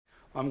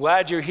I'm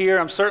glad you're here.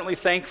 I'm certainly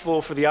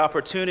thankful for the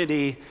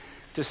opportunity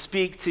to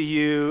speak to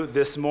you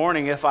this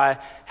morning. If I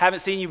haven't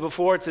seen you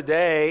before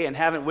today and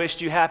haven't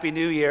wished you Happy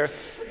New Year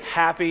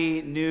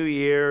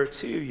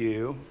to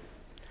you.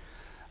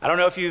 I don't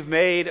know if you've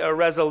made a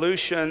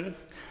resolution,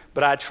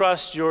 but I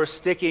trust you're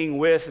sticking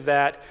with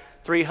that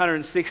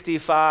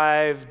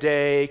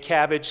 365-day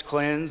cabbage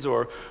cleanse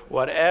or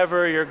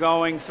whatever you're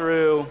going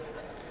through.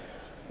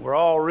 We're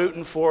all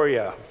rooting for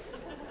you.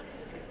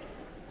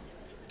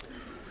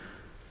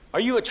 Are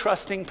you a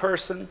trusting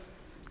person?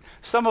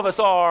 Some of us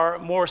are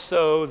more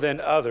so than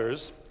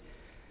others.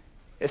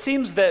 It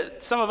seems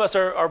that some of us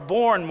are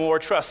born more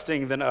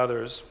trusting than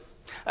others.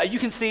 You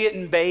can see it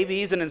in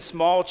babies and in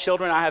small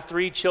children. I have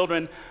 3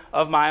 children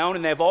of my own,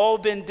 and they've all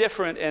been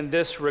different in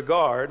this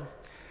regard.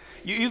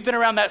 You've been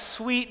around that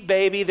sweet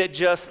baby that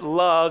just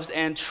loves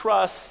and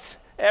trusts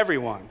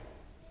everyone.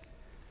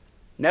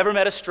 Never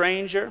met a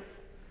stranger.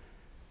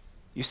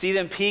 You see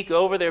them peek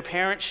over their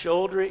parent's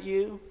shoulder at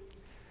you.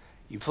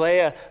 You play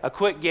a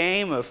quick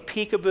game of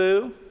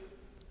peekaboo.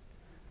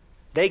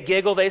 They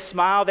giggle, they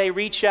smile, they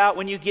reach out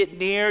when you get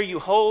near. You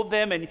hold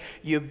them and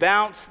you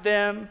bounce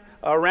them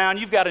around.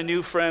 You've got a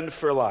new friend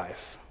for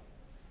life.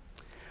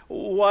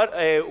 What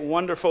a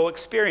wonderful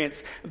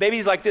experience.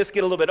 Babies like this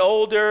get a little bit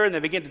older and they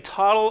begin to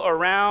toddle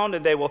around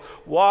and they will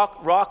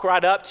rock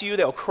right up to you.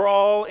 They'll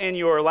crawl in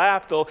your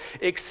lap. They'll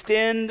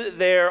extend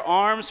their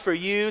arms for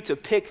you to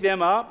pick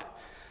them up.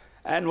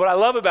 And what I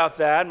love about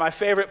that, my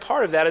favorite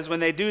part of that, is when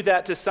they do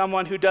that to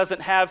someone who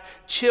doesn't have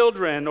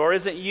children or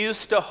isn't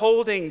used to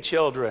holding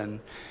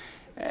children.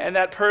 And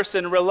that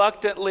person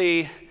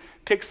reluctantly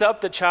picks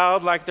up the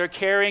child like they're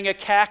carrying a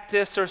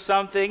cactus or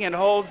something and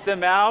holds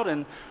them out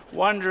and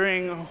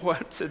wondering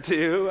what to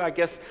do. I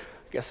guess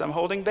I'm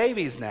holding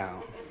babies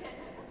now.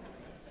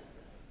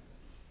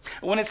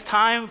 When it's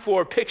time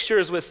for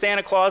pictures with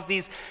Santa Claus,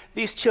 these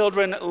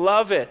children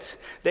love it.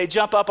 They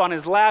jump up on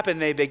his lap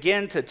and they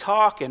begin to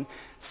talk and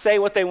say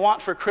what they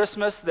want for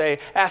Christmas. They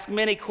ask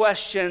many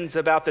questions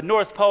about the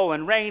North Pole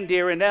and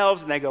reindeer and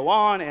elves, and they go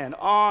on and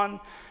on.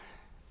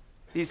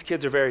 These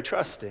kids are very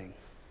trusting.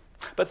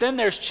 But then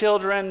there's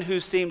children who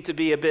seem to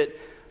be a bit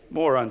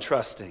more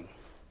untrusting.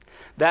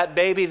 That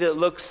baby that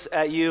looks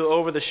at you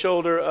over the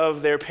shoulder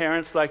of their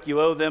parents like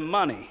you owe them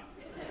money.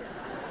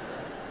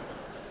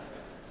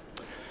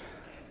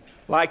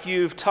 Like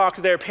you've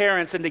talked their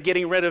parents into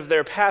getting rid of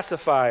their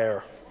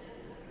pacifier.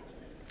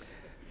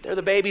 They're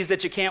the babies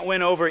that you can't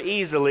win over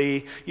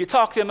easily. You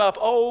talk them up.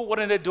 Oh, what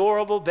an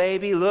adorable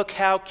baby. Look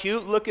how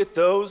cute. Look at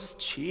those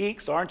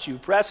cheeks. Aren't you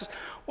precious?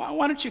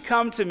 Why don't you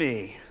come to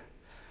me?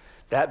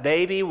 That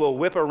baby will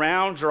whip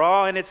around,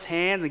 draw in its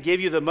hands, and give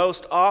you the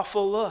most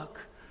awful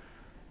look.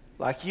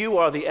 Like you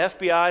are the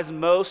FBI's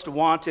most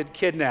wanted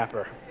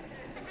kidnapper.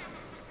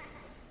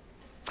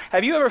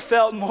 Have you ever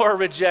felt more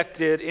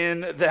rejected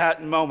in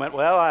that moment?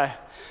 Well,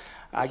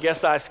 I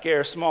guess I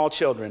scare small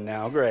children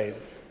now. Great.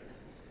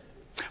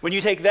 When you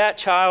take that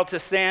child to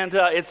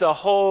Santa, it's a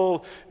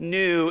whole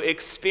new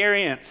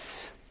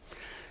experience.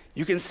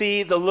 You can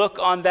see the look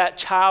on that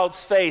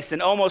child's face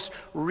and almost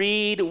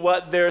read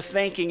what they're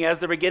thinking as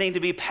they're beginning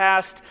to be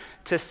passed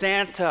to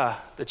Santa.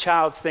 The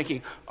child's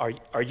thinking,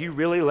 are you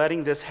really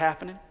letting this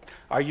happen?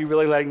 Are you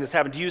really letting this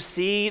happen? Do you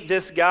see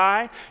this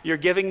guy you're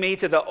giving me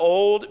to the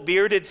old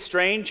bearded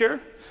stranger?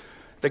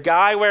 The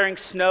guy wearing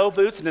snow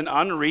boots and an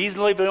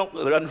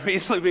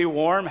unreasonably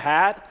warm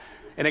hat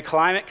in a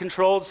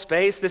climate-controlled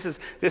space?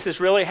 This is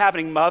really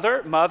happening.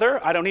 Mother,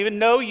 I don't even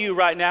know you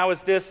right now.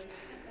 Is this?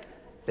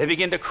 They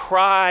begin to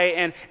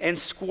cry and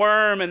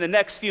squirm, and the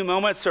next few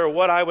moments are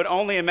what I would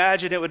only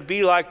imagine it would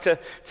be like to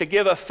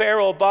give a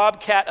feral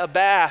bobcat a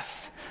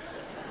bath.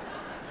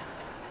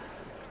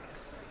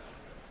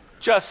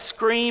 Just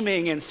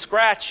screaming and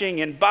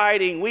scratching and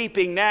biting,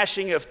 weeping,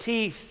 gnashing of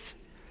teeth.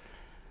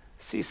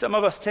 See, some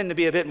of us tend to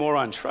be a bit more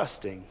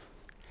untrusting.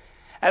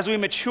 As we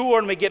mature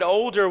and we get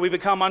older, we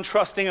become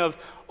untrusting of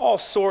all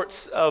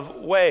sorts of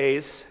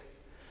ways.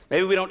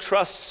 Maybe we don't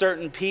trust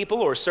certain people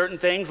or certain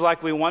things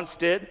like we once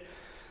did.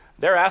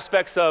 There are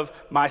aspects of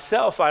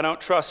myself I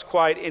don't trust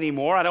quite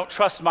anymore. I don't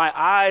trust my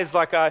eyes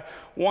like I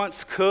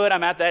once could.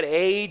 I'm at that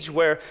age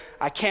where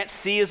I can't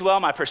see as well.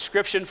 My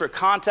prescription for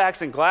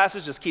contacts and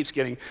glasses just keeps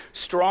getting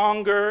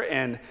stronger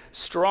and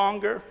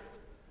stronger.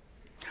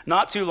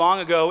 Not too long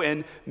ago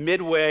in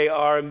Midway,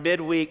 our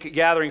midweek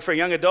gathering for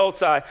young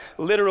adults, I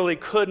literally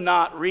could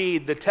not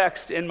read the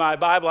text in my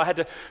Bible. I had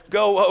to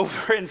go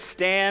over and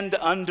stand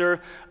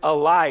under a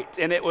light,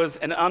 and it was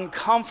an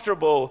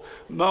uncomfortable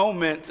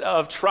moment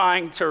of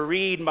trying to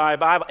read my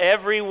Bible.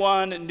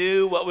 Everyone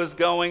knew what was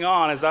going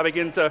on as I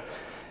began to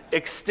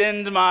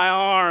extend my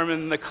arm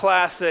in the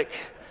classic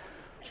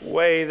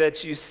way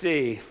that you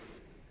see.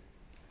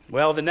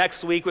 Well, the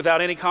next week,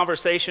 without any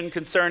conversation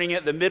concerning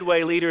it, the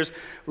Midway leaders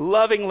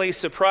lovingly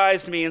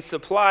surprised me and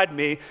supplied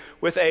me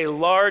with a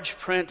large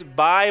print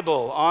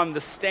Bible on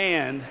the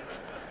stand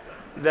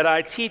that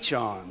I teach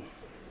on.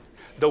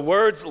 The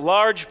words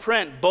large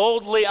print,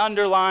 boldly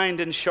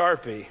underlined in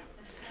Sharpie.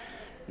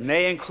 And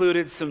they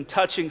included some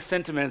touching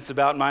sentiments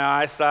about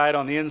my eyesight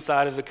on the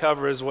inside of the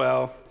cover as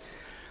well.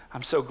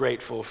 I'm so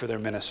grateful for their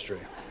ministry.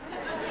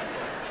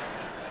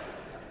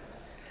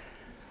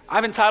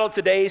 I've entitled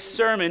today's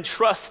sermon,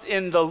 Trust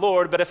in the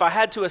Lord, but if I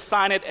had to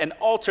assign it an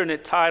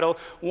alternate title,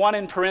 one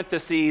in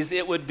parentheses,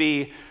 it would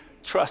be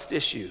Trust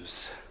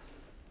Issues.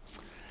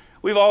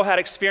 We've all had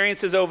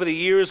experiences over the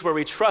years where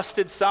we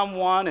trusted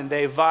someone and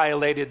they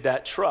violated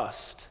that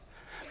trust.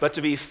 But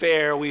to be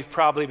fair, we've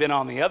probably been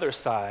on the other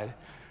side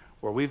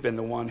where we've been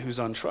the one who's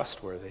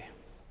untrustworthy.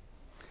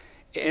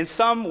 In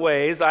some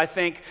ways, I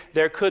think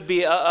there could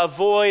be a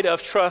void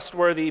of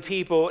trustworthy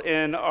people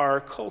in our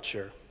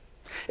culture.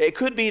 It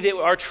could be that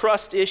our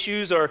trust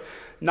issues are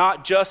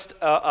not just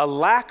a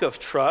lack of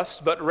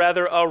trust, but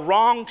rather a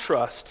wrong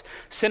trust,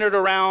 centered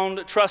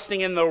around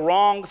trusting in the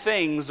wrong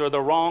things or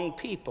the wrong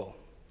people.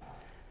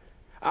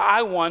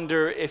 I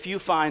wonder if you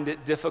find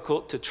it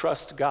difficult to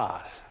trust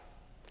God.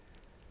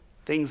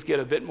 Things get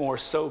a bit more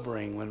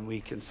sobering when we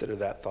consider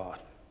that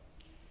thought.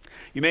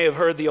 You may have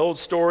heard the old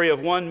story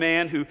of one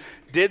man who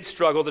did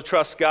struggle to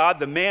trust God.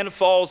 The man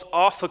falls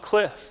off a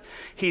cliff.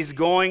 He's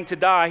going to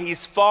die.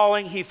 He's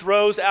falling. He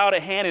throws out a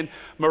hand, and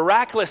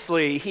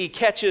miraculously, he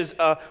catches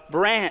a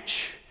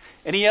branch.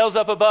 And he yells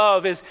up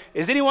above, is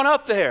anyone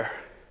up there?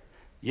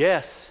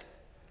 Yes.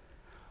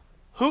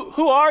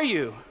 Who are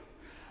you?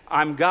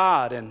 I'm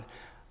God, and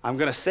I'm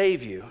going to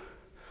save you.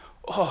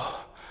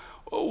 Oh,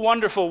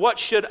 wonderful. What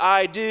should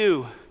I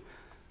do?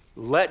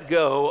 Let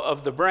go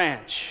of the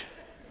branch.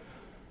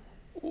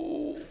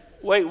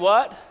 Wait,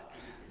 what?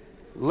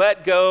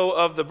 Let go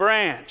of the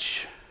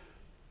branch.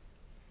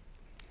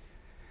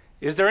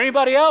 Is there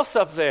anybody else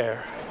up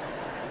there?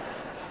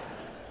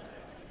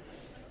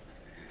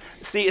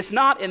 See, it's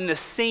not in the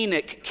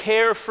scenic,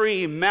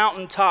 carefree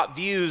mountaintop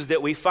views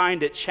that we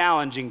find it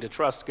challenging to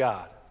trust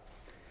God,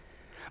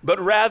 but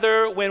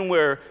rather when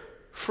we're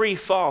free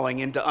falling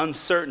into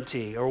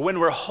uncertainty or when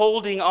we're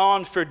holding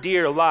on for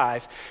dear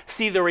life.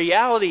 See, the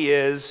reality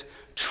is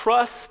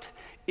trust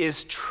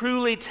is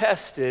truly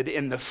tested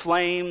in the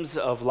flames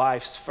of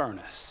life's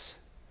furnace.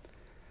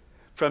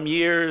 From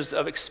years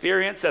of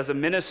experience as a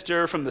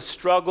minister, from the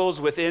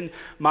struggles within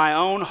my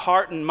own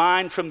heart and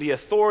mind, from the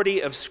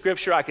authority of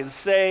Scripture, I can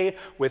say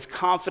with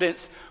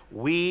confidence,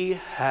 we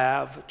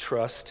have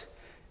trust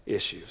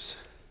issues.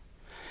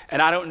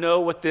 And I don't know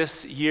what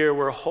this year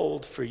will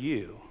hold for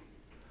you,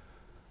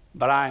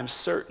 but I am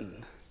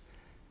certain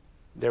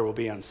there will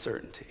be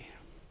uncertainty.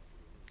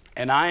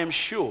 And I am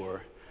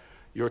sure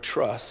your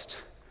trust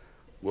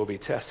will be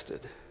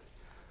tested.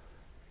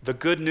 The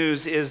good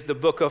news is the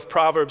book of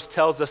Proverbs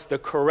tells us the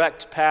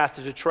correct path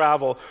to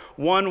travel,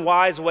 one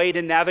wise way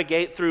to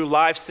navigate through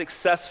life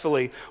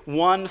successfully,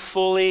 one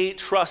fully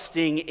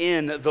trusting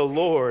in the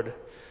Lord.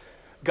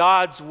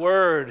 God's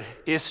word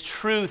is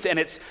truth and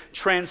it's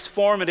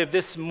transformative.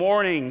 This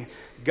morning,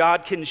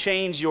 God can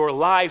change your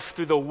life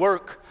through the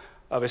work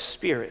of His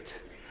Spirit.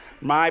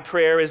 My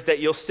prayer is that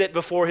you'll sit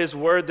before His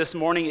word this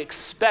morning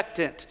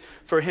expectant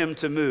for Him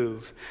to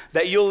move,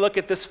 that you'll look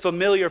at this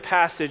familiar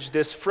passage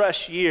this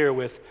fresh year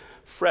with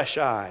fresh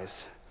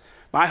eyes.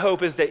 My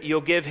hope is that you'll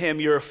give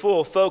Him your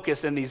full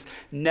focus in these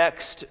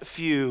next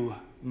few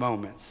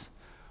moments.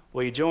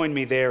 Will you join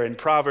me there in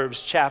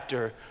Proverbs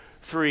chapter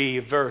 3,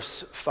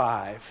 verse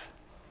 5?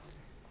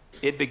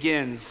 It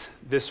begins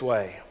this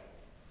way.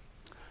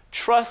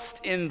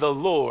 Trust in the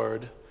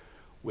Lord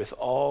with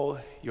all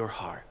your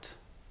heart.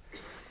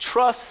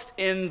 Trust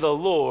in the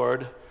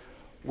Lord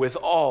with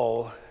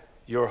all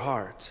your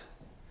heart.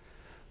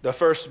 The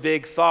first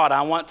big thought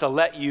I want to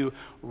let you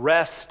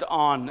rest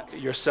on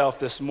yourself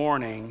this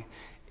morning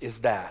is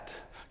that.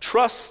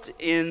 Trust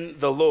in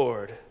the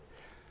Lord.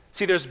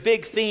 See, there's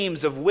big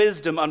themes of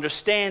wisdom,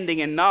 understanding,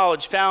 and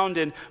knowledge found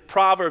in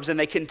Proverbs, and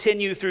they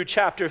continue through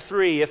chapter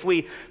 3. If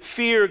we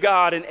fear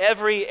God in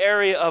every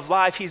area of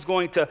life, He's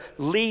going to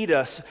lead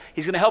us.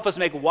 He's going to help us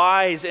make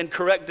wise and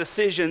correct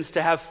decisions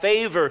to have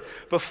favor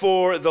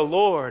before the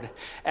Lord.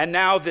 And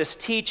now this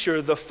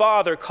teacher, the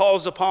father,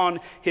 calls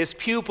upon his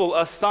pupil,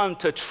 a son,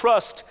 to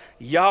trust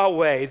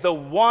Yahweh, the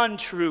one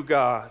true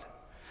God,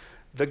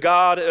 the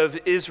God of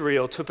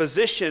Israel, to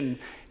position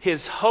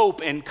his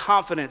hope and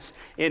confidence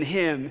in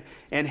Him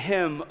and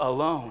Him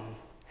alone.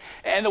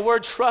 And the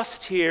word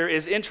trust here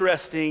is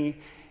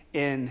interesting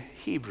in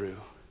Hebrew.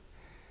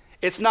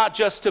 It's not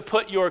just to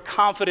put your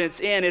confidence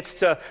in, it's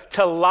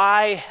to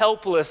lie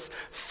helpless,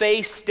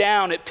 face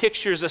down. It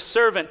pictures a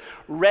servant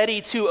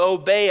ready to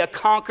obey, a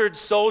conquered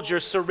soldier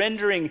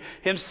surrendering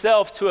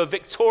himself to a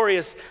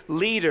victorious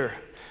leader.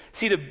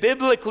 See, to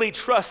biblically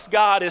trust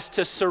God is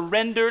to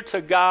surrender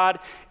to God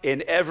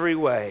in every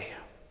way.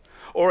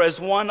 Or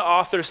as one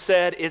author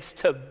said, it's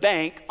to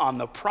bank on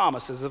the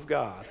promises of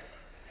God.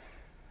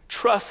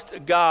 Trust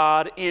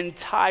God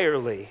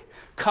entirely,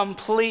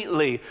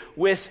 completely,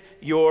 with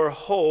your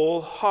whole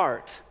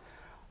heart.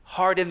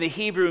 Heart in the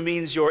Hebrew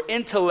means your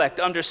intellect,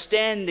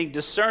 understanding,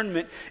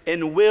 discernment,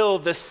 and will,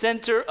 the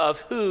center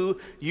of who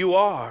you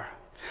are.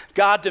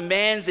 God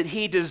demands and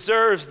He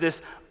deserves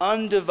this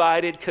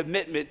undivided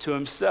commitment to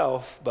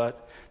Himself,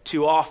 but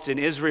Too often,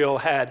 Israel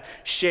had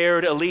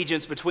shared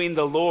allegiance between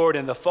the Lord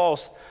and the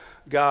false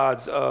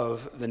gods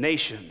of the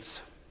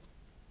nations.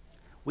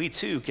 We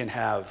too can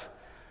have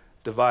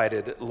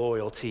divided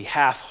loyalty,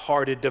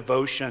 half-hearted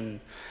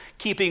devotion,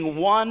 keeping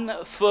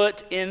one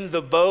foot in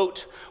the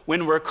boat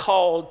when we're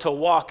called to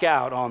walk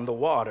out on the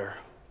water.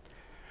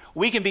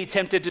 We can be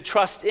tempted to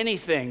trust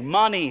anything,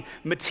 money,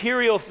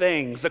 material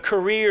things, a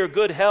career,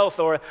 good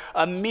health, or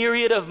a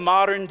myriad of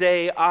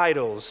modern-day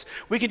idols.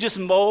 We can just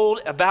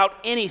mold about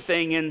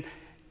anything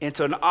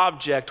into an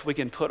object we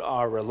can put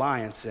our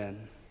reliance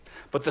in.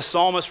 But the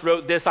psalmist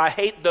wrote this, "I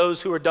hate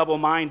those who are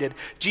double-minded."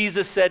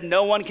 Jesus said,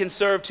 "No one can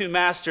serve two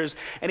masters."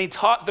 And he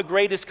taught the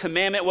greatest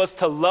commandment was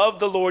to love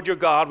the Lord your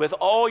God with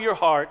all your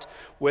heart,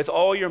 with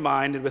all your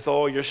mind, and with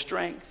all your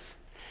strength.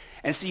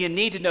 And so you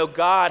need to know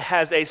God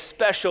has a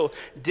special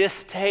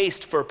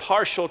distaste for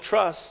partial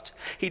trust.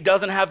 He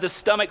doesn't have the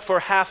stomach for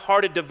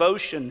half-hearted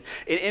devotion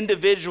in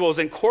individuals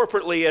and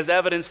corporately, as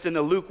evidenced in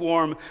the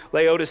lukewarm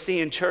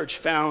Laodicean church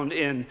found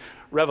in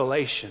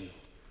Revelation.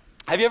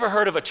 Have you ever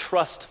heard of a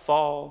trust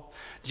fall?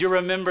 Do you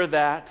remember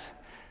that?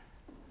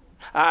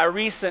 I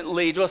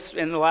recently, just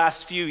in the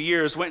last few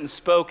years, went and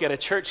spoke at a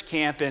church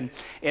camp in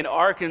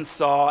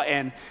Arkansas,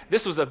 and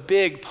this was a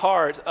big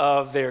part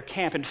of their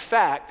camp. In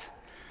fact,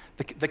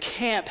 the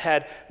camp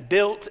had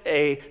built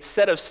a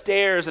set of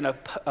stairs and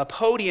a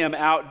podium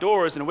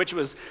outdoors in which it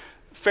was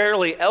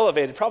fairly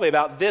elevated, probably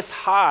about this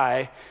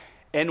high,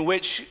 in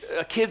which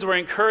kids were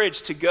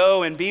encouraged to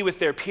go and be with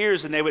their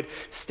peers, and they would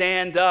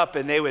stand up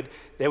and they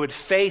would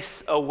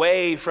face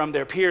away from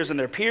their peers, and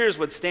their peers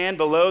would stand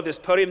below this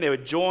podium. They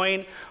would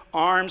join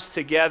arms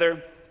together,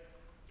 and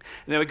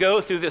they would go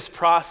through this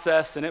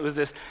process, and it was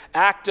this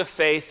act of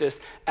faith,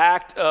 this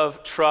act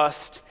of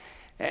trust.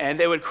 And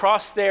they would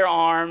cross their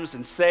arms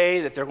and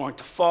say that they're going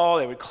to fall.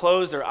 They would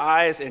close their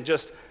eyes and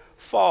just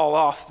fall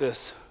off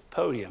this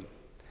podium.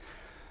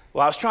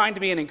 Well, I was trying to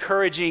be an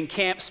encouraging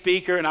camp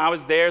speaker, and I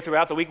was there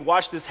throughout the week,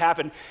 watched this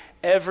happen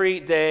every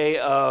day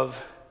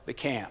of the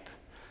camp.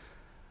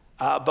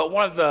 But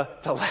one of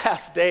the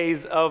last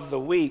days of the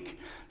week,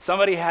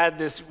 somebody had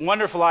this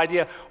wonderful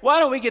idea, why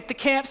don't we get the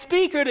camp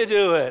speaker to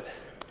do it?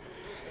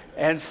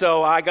 And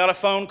so I got a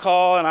phone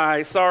call,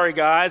 and sorry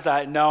guys,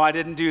 I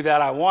didn't do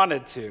that, I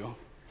wanted to.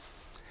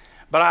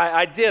 But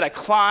I did. I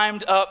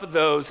climbed up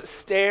those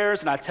stairs,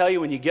 and I tell you,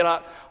 when you get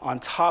up on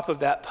top of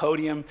that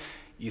podium,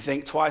 you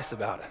think twice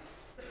about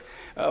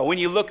it. When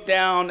you look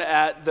down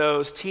at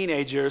those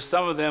teenagers,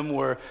 some of them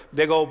were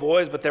big old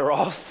boys, but there were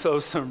also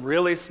some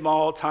really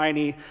small,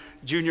 tiny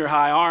junior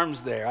high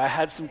arms there. I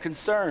had some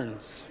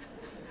concerns.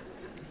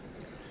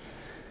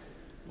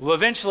 Well,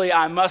 eventually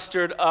I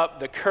mustered up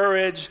the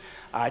courage.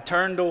 I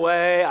turned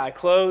away, I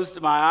closed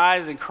my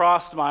eyes and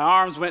crossed my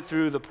arms, went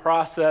through the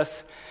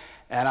process,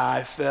 and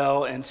I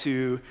fell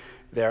into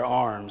their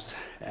arms.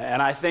 And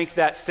I think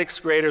that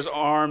sixth grader's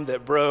arm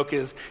that broke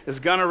is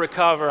gonna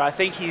recover. I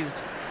think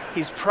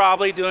he's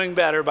probably doing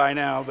better by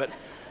now, but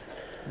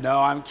no,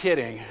 I'm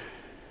kidding.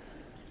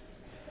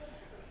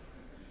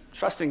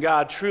 Trusting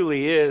God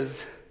truly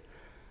is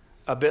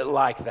a bit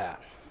like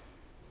that.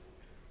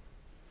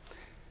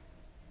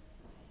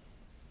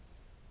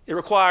 It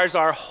requires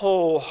our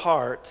whole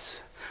heart,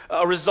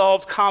 a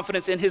resolved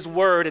confidence in His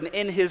word and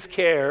in His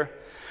care.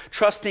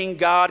 Trusting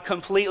God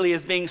completely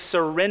is being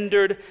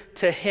surrendered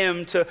to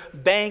Him, to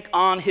bank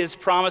on His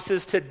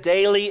promises, to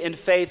daily in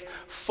faith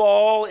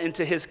fall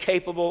into His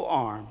capable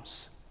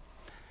arms.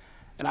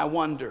 And I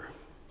wonder,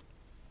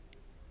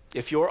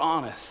 if you're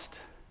honest,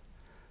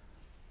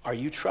 are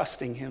you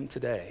trusting Him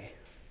today?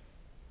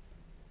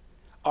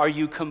 Are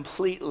you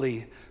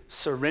completely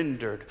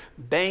surrendered,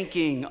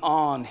 banking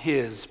on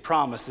His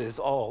promises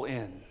all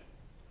in?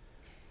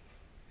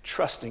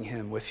 Trusting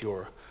Him with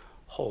your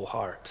whole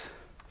heart.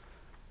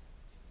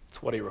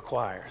 It's what He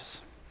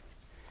requires.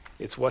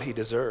 It's what He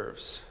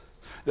deserves.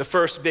 The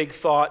first big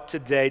thought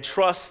today,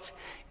 trust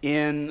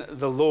in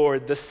the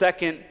Lord. The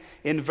second,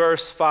 in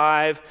verse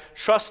 5,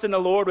 trust in the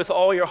Lord with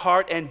all your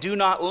heart and do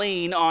not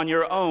lean on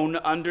your own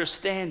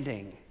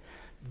understanding.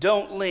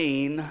 Don't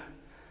lean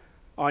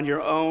on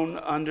your own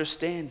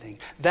understanding.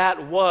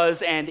 That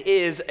was and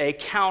is a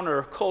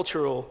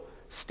countercultural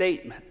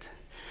statement.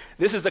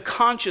 This is a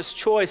conscious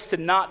choice to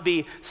not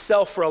be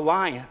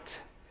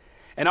self-reliant.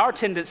 And our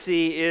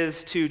tendency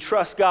is to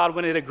trust God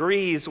when it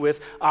agrees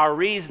with our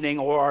reasoning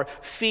or our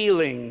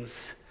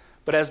feelings.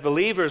 But as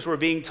believers, we're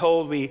being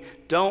told we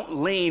don't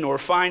lean or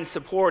find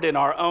support in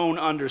our own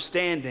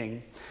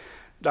understanding.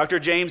 Dr.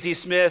 James E.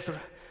 Smith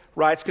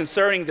writes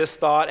concerning this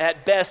thought,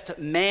 at best,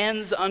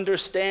 man's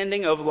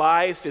understanding of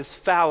life is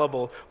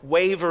fallible,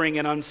 wavering,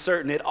 and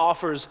uncertain. It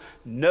offers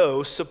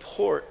no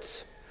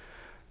support.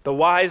 The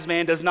wise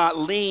man does not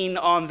lean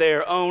on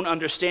their own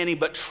understanding,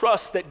 but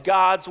trusts that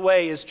God's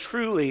way is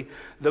truly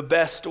the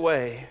best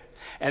way.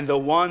 And the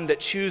one that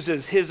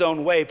chooses his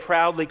own way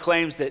proudly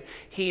claims that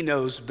he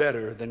knows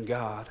better than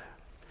God.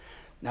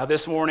 Now,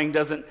 this warning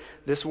doesn't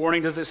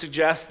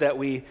suggest that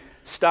we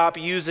stop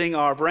using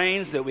our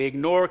brains, that we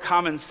ignore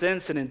common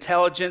sense and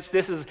intelligence.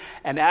 This is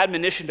an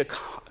admonition to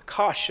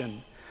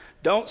caution.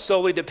 Don't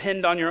solely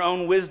depend on your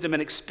own wisdom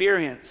and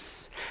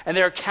experience. And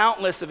there are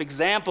countless of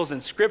examples in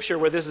Scripture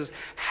where this has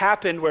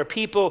happened, where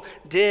people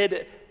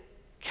did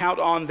count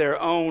on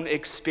their own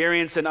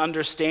experience and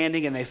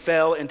understanding, and they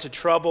fell into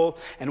trouble.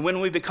 And when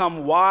we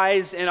become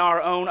wise in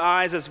our own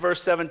eyes, as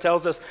verse 7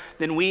 tells us,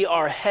 then we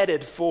are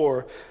headed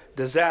for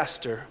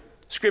disaster.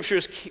 Scripture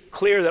is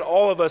clear that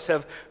all of us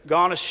have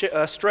gone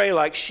astray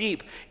like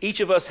sheep. Each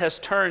of us has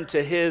turned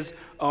to his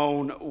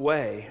own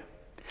way.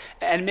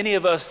 And many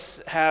of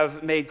us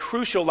have made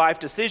crucial life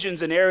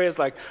decisions in areas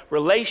like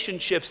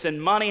relationships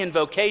and money and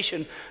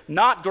vocation,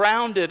 not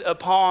grounded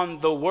upon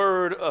the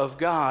Word of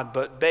God,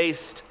 but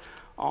based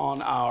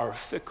on our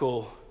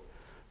fickle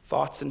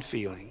thoughts and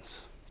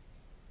feelings.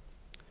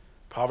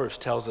 Proverbs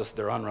tells us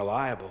they're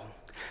unreliable.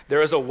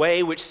 There is a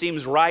way which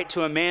seems right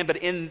to a man, but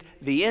in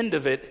the end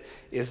of it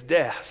is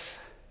death.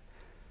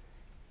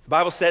 The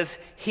Bible says,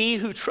 he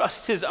who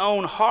trusts his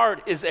own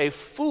heart is a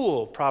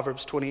fool,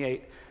 Proverbs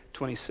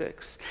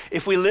 28:26.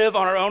 If we live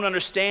on our own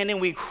understanding,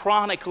 we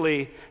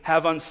chronically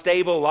have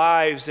unstable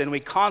lives and we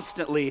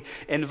constantly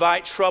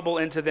invite trouble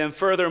into them.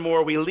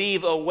 Furthermore, we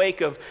leave a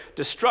wake of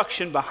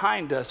destruction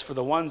behind us for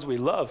the ones we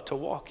love to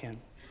walk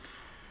in.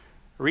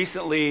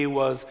 Recently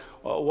was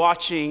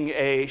watching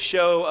a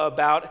show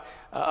about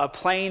a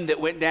plane that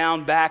went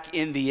down back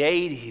in the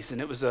 80s, and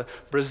it was a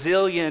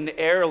Brazilian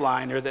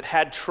airliner that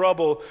had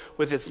trouble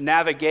with its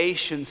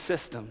navigation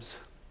systems.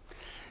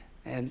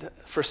 And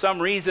for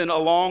some reason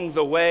along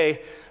the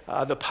way,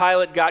 the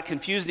pilot got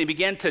confused and he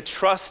began to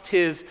trust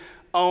his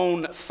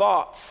own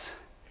thoughts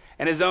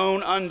and his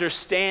own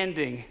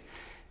understanding.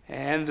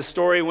 And the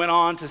story went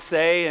on to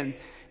say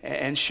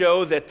and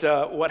show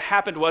that what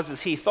happened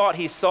was he thought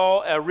he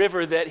saw a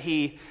river that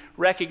he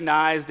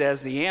recognized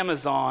as the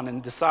Amazon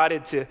and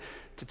decided to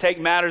take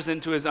matters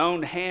into his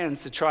own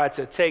hands to try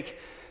to take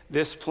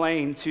this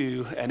plane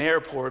to an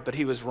airport, but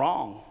he was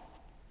wrong.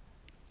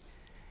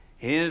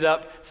 He ended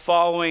up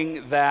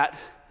following that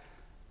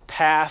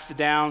path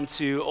down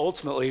to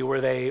ultimately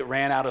where they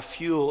ran out of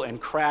fuel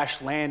and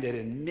crash landed,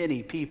 and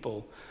many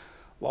people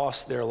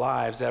lost their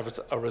lives as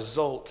a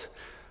result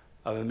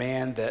of a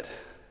man that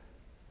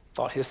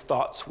thought his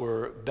thoughts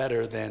were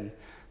better than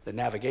the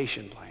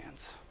navigation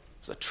plans.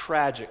 It's a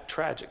tragic,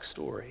 tragic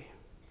story.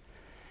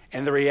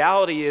 And the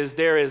reality is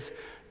there is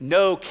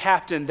no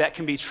captain that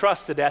can be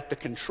trusted at the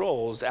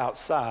controls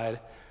outside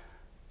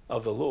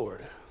of the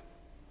Lord.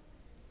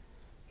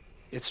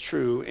 It's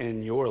true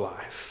in your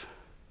life.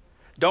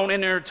 Don't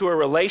enter into a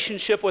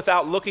relationship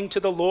without looking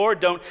to the Lord.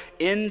 Don't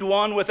end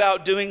one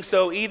without doing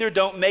so either.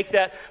 Don't make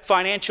that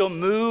financial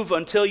move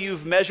until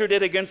you've measured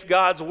it against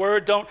God's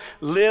word. Don't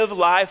live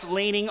life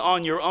leaning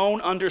on your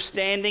own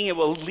understanding. It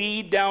will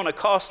lead down a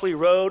costly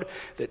road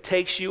that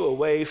takes you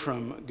away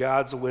from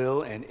God's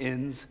will and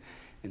ends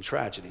in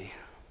tragedy.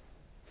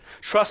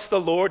 Trust the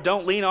Lord.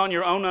 Don't lean on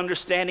your own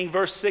understanding.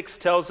 Verse 6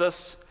 tells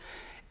us,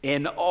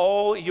 in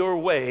all your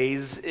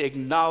ways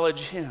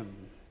acknowledge him.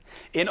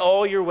 In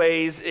all your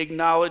ways,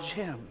 acknowledge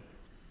him.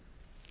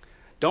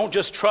 Don't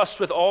just trust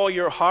with all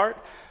your heart,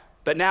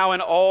 but now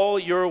in all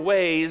your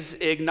ways,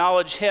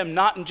 acknowledge him,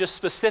 not in just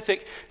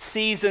specific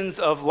seasons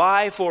of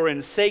life or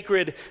in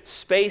sacred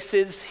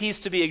spaces.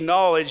 He's to be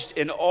acknowledged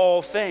in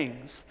all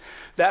things.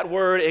 That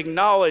word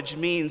acknowledge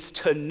means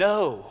to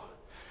know.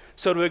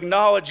 So to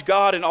acknowledge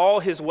God in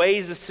all his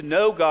ways is to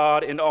know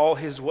God in all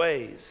his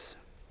ways.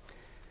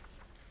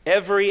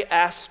 Every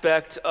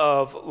aspect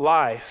of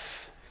life,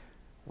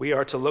 we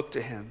are to look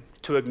to him,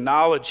 to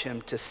acknowledge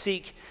him, to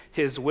seek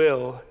his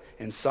will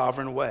in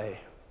sovereign way.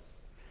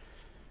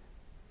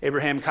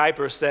 Abraham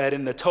Kuyper said,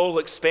 in the total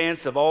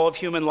expanse of all of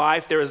human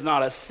life, there is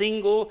not a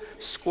single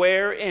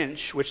square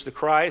inch which the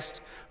Christ,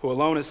 who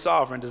alone is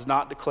sovereign, does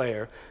not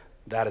declare,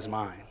 that is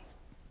mine.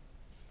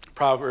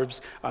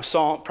 Proverbs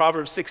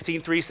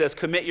 16:3 says,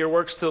 commit your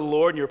works to the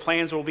Lord and your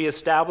plans will be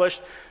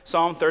established.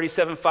 Psalm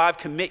 37:5,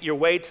 commit your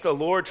way to the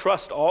Lord,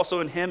 trust also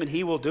in him and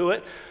he will do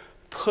it.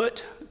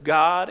 Put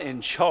God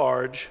in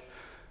charge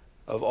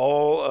of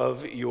all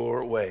of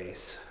your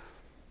ways.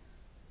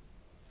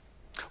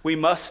 We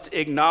must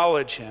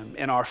acknowledge him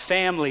in our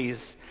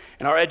families,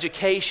 in our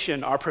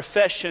education, our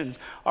professions,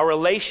 our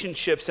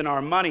relationships, and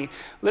our money.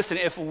 Listen,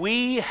 if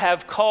we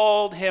have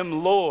called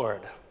him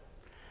Lord,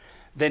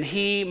 then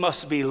he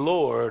must be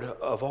Lord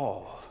of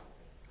all.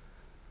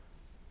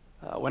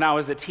 When I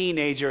was a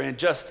teenager and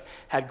just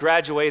had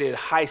graduated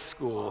high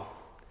school,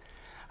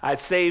 I'd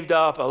saved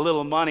up a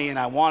little money and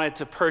I wanted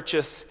to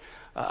purchase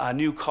a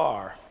new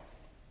car.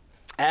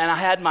 And I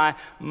had my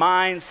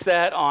mind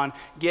set on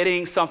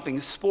getting something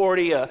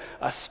sporty, a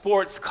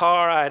sports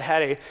car. I'd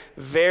had a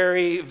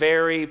very,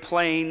 very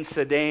plain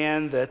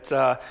sedan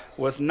that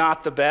was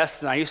not the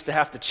best, and I used to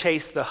have to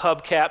chase the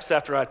hubcaps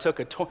after I took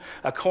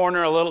a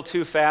corner a little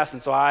too fast,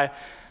 and so I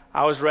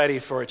was ready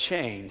for a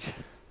change.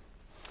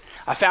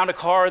 I found a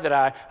car that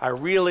I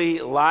really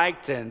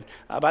liked, and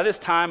by this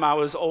time I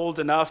was old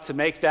enough to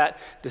make that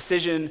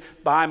decision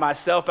by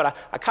myself, but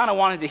I kind of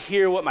wanted to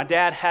hear what my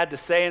dad had to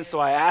say, and so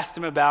I asked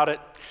him about it.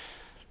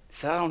 He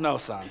said, I don't know,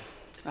 son.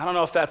 I don't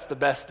know if that's the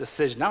best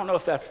decision. I don't know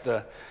if that's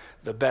the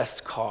the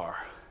best car.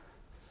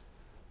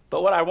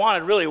 But what I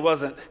wanted really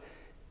wasn't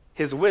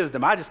his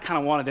wisdom. I just kind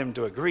of wanted him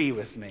to agree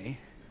with me.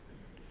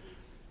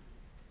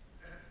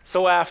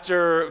 So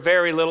after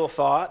very little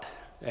thought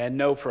and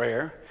no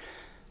prayer,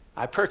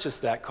 I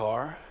purchased that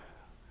car,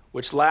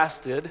 which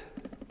lasted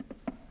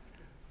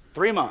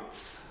 3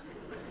 months.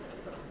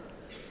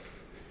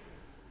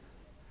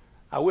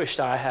 I wished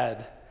I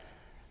had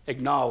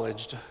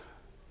acknowledged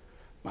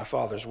my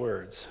father's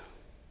words.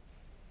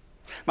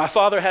 My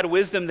father had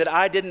wisdom that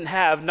I didn't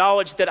have,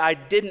 knowledge that I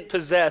didn't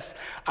possess.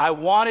 I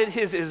wanted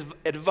his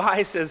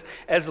advice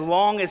as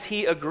long as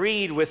he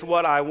agreed with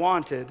what I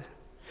wanted.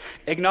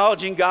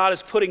 Acknowledging God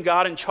is putting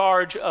God in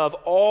charge of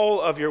all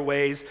of your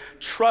ways,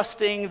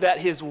 trusting that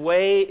his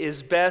way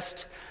is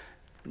best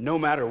no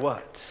matter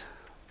what.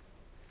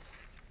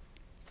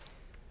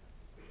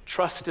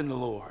 Trust in the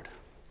Lord.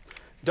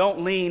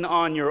 Don't lean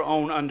on your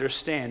own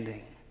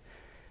understanding.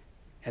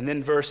 And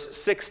then verse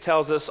 6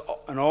 tells us,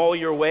 in all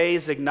your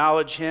ways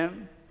acknowledge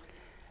him.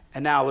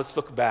 And now let's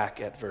look back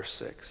at verse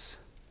 6.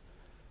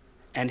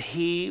 And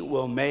he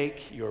will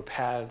make your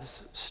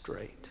paths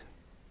straight.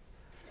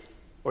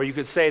 Or you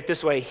could say it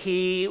this way,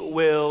 he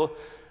will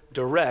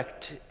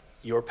direct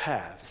your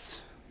paths.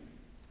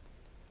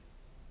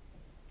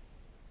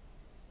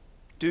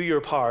 Do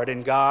your part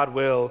and God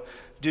will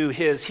do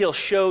his. He'll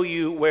show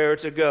you where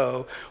to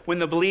go. When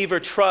the believer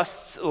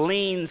trusts,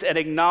 leans, and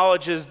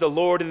acknowledges the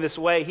Lord in this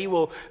way, he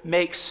will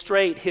make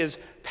straight his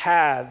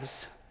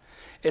paths.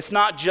 It's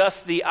not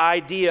just the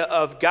idea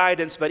of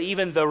guidance, but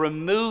even the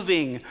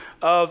removing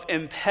of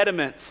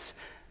impediments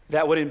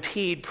that would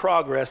impede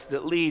progress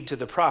that lead to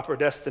the proper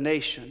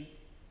destination.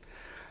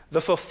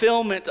 The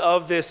fulfillment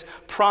of this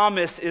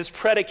promise is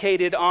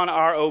predicated on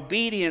our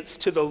obedience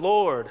to the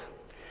Lord,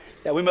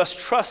 that we must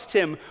trust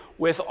him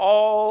with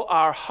all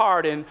our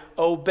heart and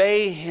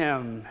obey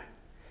him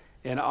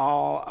in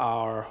all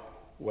our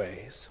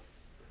ways.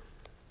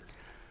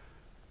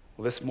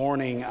 Well, this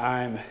morning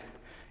I'm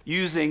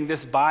using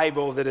this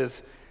Bible that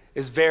is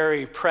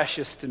very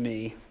precious to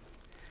me.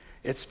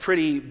 It's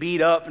pretty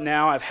beat up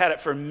now. I've had it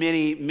for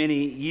many,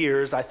 many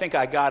years. I think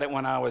I got it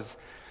when I was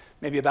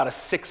maybe about a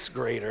sixth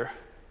grader.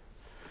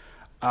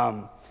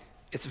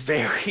 It's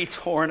very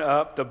torn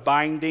up, the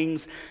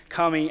bindings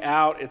coming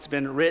out. It's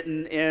been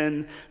written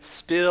in,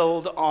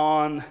 spilled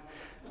on.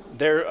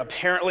 There,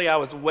 apparently I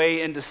was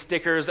way into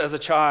stickers as a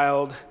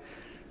child.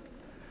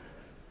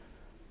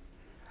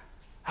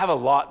 I have a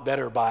lot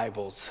better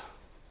Bibles,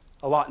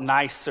 a lot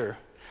nicer.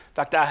 In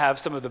fact, I have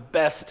some of the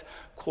best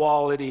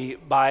quality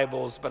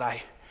Bibles, but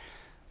I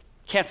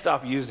can't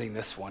stop using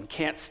this one,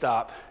 can't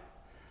stop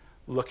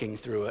looking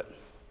through it.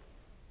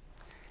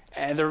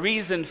 And the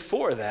reason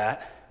for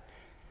that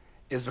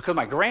is because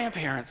my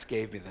grandparents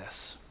gave me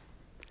this.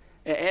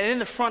 And in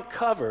the front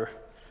cover,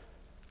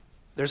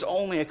 there's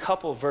only a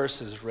couple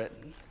verses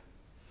written.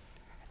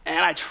 And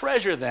I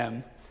treasure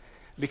them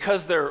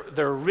because they're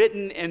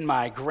written in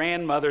my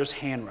grandmother's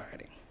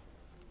handwriting.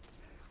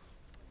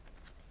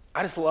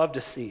 I just love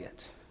to see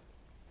it.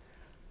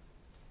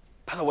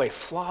 By the way,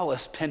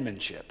 flawless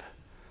penmanship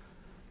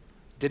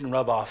didn't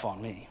rub off on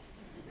me.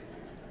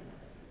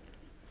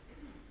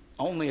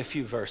 Only a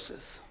few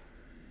verses.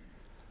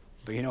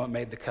 But you know what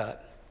made the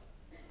cut?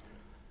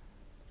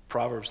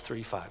 Proverbs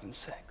 3, 5, and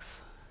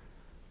 6.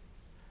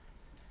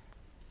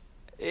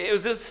 It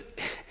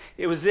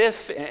was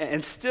if,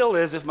 and still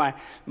is, if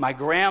my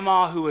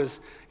grandma, who was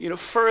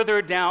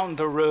further down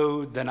the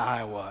road than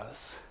I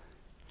was,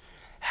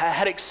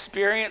 had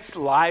experienced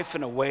life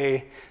in a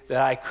way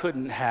that I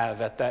couldn't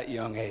have at that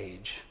young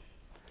age,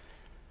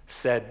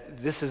 said,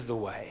 this is the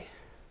way.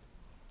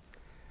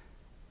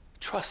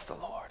 Trust the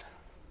Lord.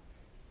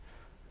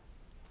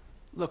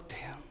 Look to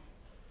him.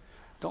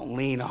 Don't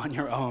lean on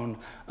your own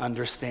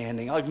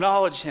understanding. I'll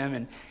acknowledge him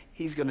and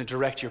he's going to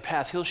direct your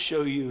path. He'll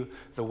show you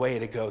the way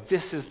to go.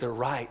 This is the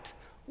right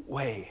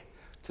way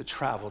to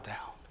travel down.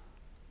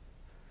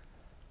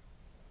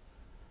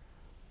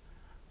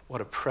 What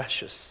a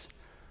precious,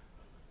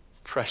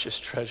 precious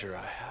treasure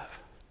I have.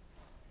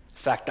 In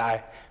fact,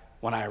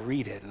 when I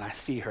read it and I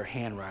see her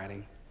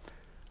handwriting,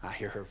 I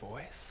hear her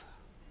voice.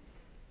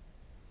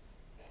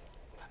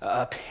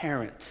 A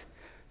parent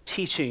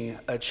teaching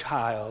a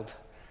child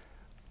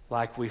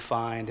like we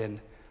find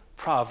in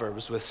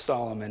Proverbs with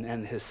Solomon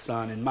and his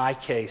son. In my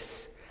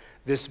case,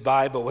 this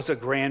Bible was a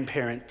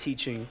grandparent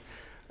teaching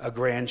a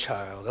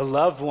grandchild, a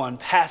loved one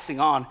passing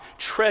on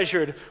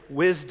treasured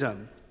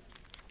wisdom.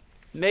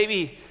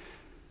 Maybe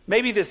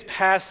this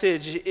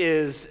passage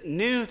is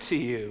new to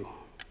you,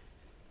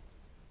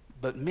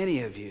 but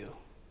many of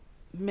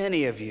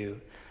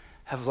you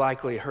have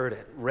likely heard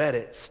it, read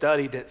it,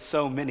 studied it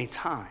so many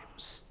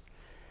times.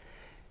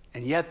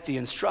 And yet the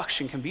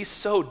instruction can be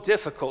so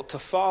difficult to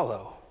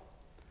follow.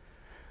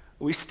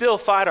 We still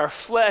fight our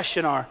flesh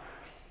and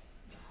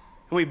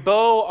we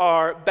bow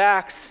our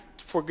backs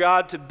for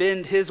God to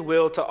bend his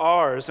will to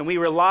ours. And we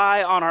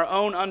rely on our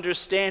own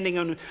understanding.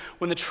 And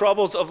when the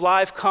troubles of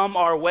life come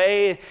our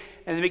way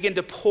and they begin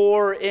to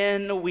pour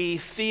in. We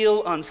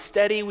feel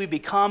unsteady. We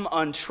become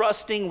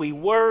untrusting. We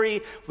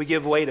worry. We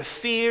give way to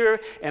fear,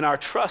 and our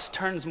trust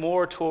turns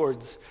more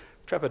towards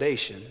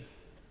trepidation.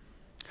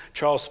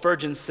 Charles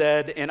Spurgeon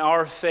said, "In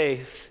our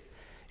faith,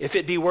 if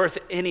it be worth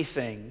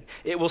anything,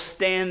 it will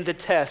stand the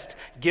test.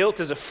 Guilt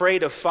is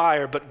afraid of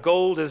fire, but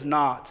gold is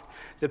not.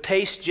 The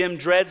paste gem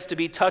dreads to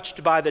be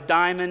touched by the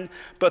diamond,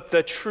 but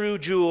the true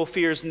jewel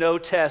fears no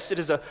test. It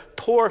is a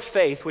poor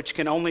faith which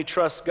can only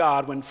trust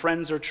God when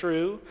friends are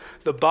true,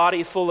 the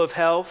body full of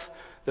health,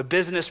 the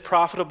business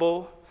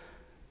profitable.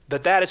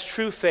 But that is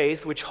true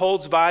faith which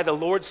holds by the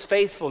Lord's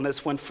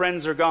faithfulness when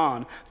friends are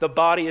gone. The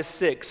body is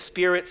sick,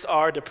 spirits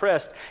are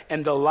depressed,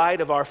 and the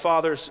light of our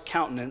Father's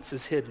countenance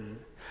is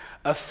hidden.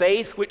 A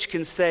faith which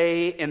can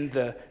say in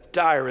the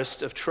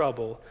direst of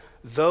trouble,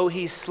 though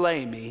he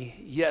slay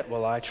me, yet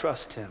will I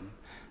trust him.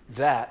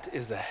 That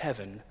is a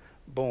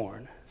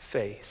heaven-born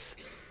faith."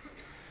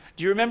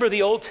 Do you remember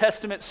the Old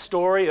Testament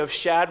story of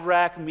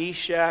Shadrach,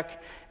 Meshach,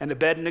 and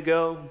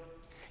Abednego?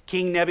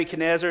 King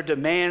Nebuchadnezzar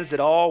demands that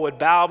all would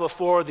bow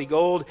before the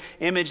gold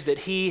image that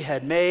he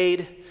had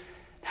made.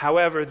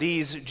 However,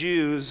 these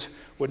Jews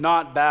would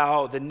not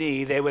bow the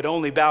knee. They would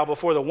only bow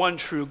before the one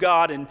true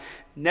God. And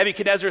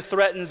Nebuchadnezzar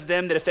threatens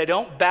them that if they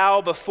don't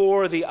bow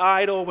before the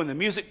idol when the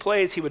music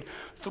plays, he would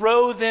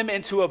throw them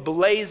into a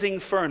blazing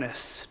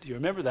furnace. Do you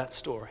remember that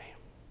story?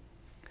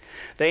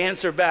 They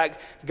answer back,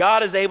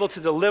 "God is able to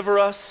deliver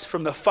us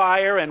from the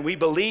fire, and we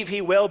believe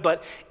he will,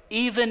 but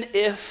even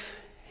if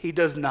he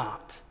does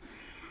not,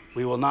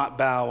 we will not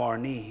bow our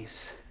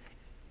knees."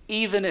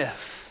 Even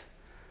if.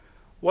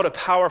 What a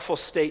powerful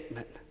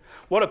statement.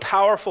 What a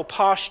powerful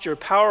posture,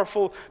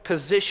 powerful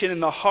position in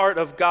the heart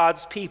of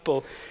God's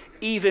people.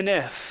 Even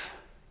if.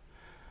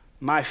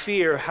 My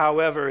fear,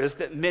 however, is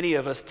that many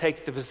of us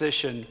take the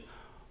position,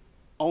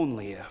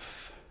 only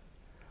if.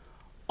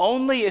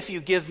 Only if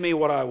you give me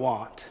what I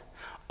want.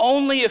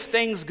 Only if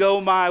things go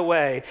my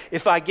way,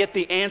 if I get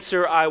the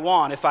answer I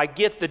want, if I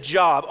get the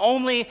job,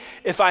 only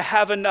if I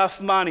have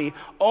enough money,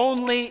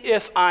 only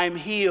if I'm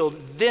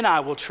healed, then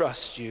I will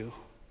trust you.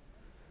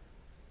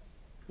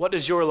 What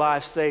does your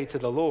life say to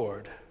the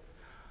Lord?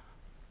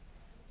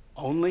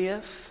 Only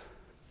if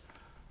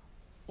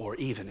or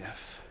even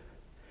if?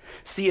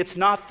 See, it's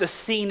not the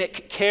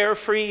scenic,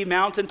 carefree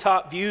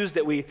mountaintop views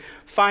that we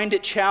find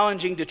it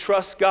challenging to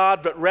trust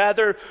God, but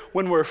rather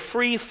when we're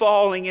free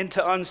falling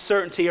into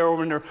uncertainty or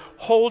when we're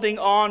holding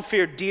on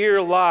for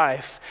dear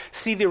life.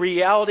 See, the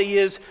reality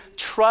is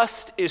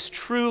trust is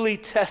truly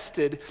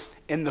tested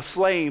in the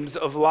flames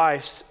of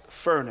life's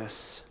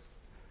furnace.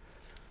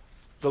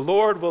 The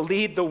Lord will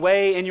lead the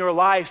way in your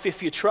life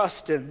if you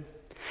trust him.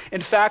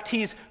 In fact,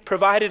 he's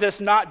provided us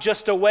not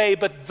just a way,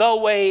 but the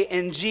way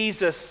in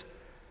Jesus.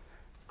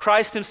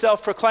 Christ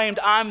himself proclaimed,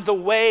 "I'm the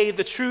way,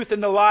 the truth,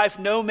 and the life.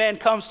 No man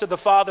comes to the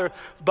Father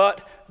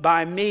but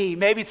by me."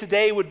 Maybe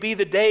today would be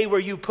the day where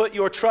you put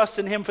your trust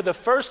in him for the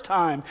first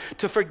time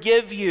to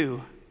forgive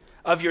you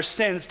of your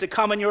sins, to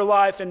come in your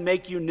life and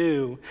make you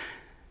new.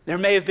 There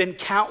may have been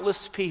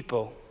countless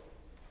people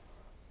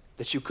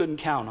that you couldn't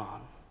count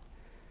on,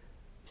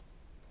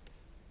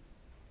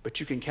 but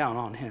you can count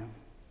on him.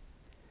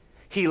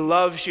 He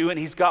loves you and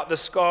he's got the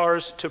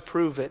scars to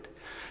prove it.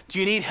 Do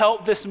you need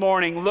help this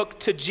morning? Look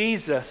to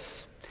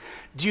Jesus.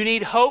 Do you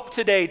need hope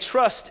today?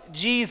 Trust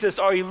Jesus.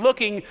 Are you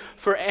looking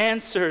for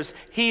answers?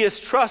 He is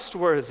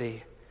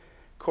trustworthy.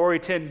 Corrie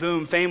ten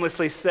Boom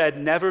famously said,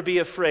 "Never be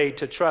afraid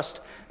to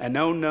trust an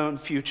unknown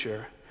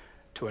future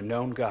to a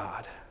known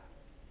God."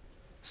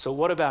 So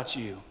what about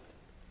you?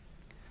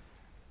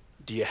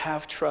 Do you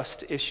have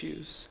trust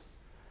issues?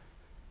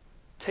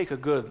 Take a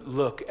good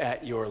look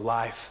at your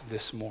life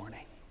this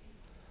morning.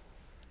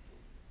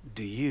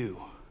 Do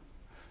you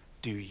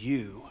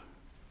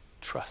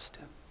trust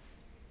him?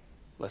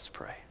 Let's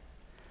pray.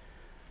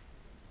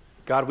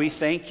 God, we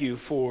thank you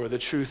for the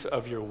truth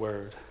of your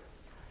word.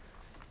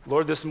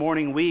 Lord, this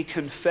morning we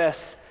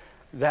confess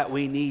that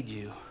we need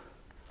you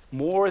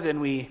more than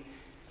we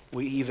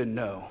even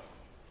know.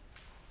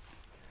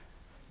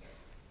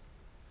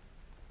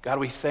 God,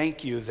 we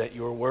thank you that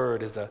your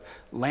word is a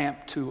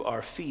lamp to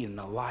our feet and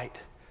a light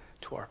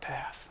to our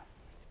path.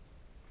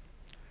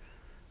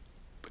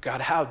 But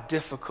God, how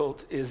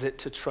difficult is it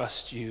to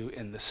trust you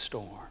in the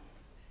storm?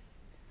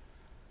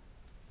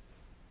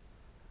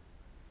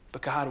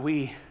 But God,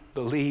 we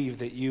believe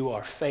that you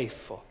are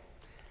faithful.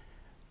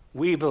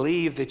 We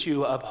believe that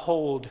you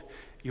uphold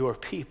your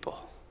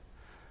people.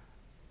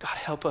 God,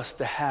 help us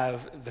to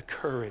have the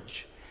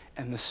courage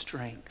and the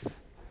strength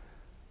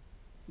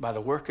by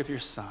the work of your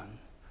Son,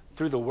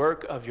 through the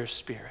work of your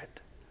Spirit,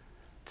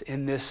 to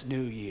in this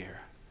new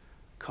year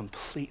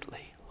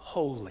completely,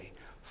 wholly,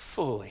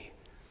 fully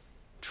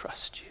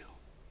trust you.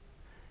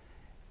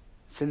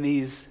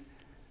 It's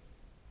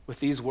with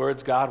these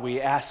words, God, we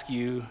ask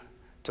you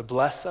to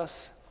bless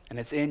us, and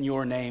it's in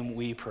your name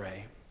we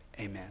pray.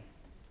 Amen.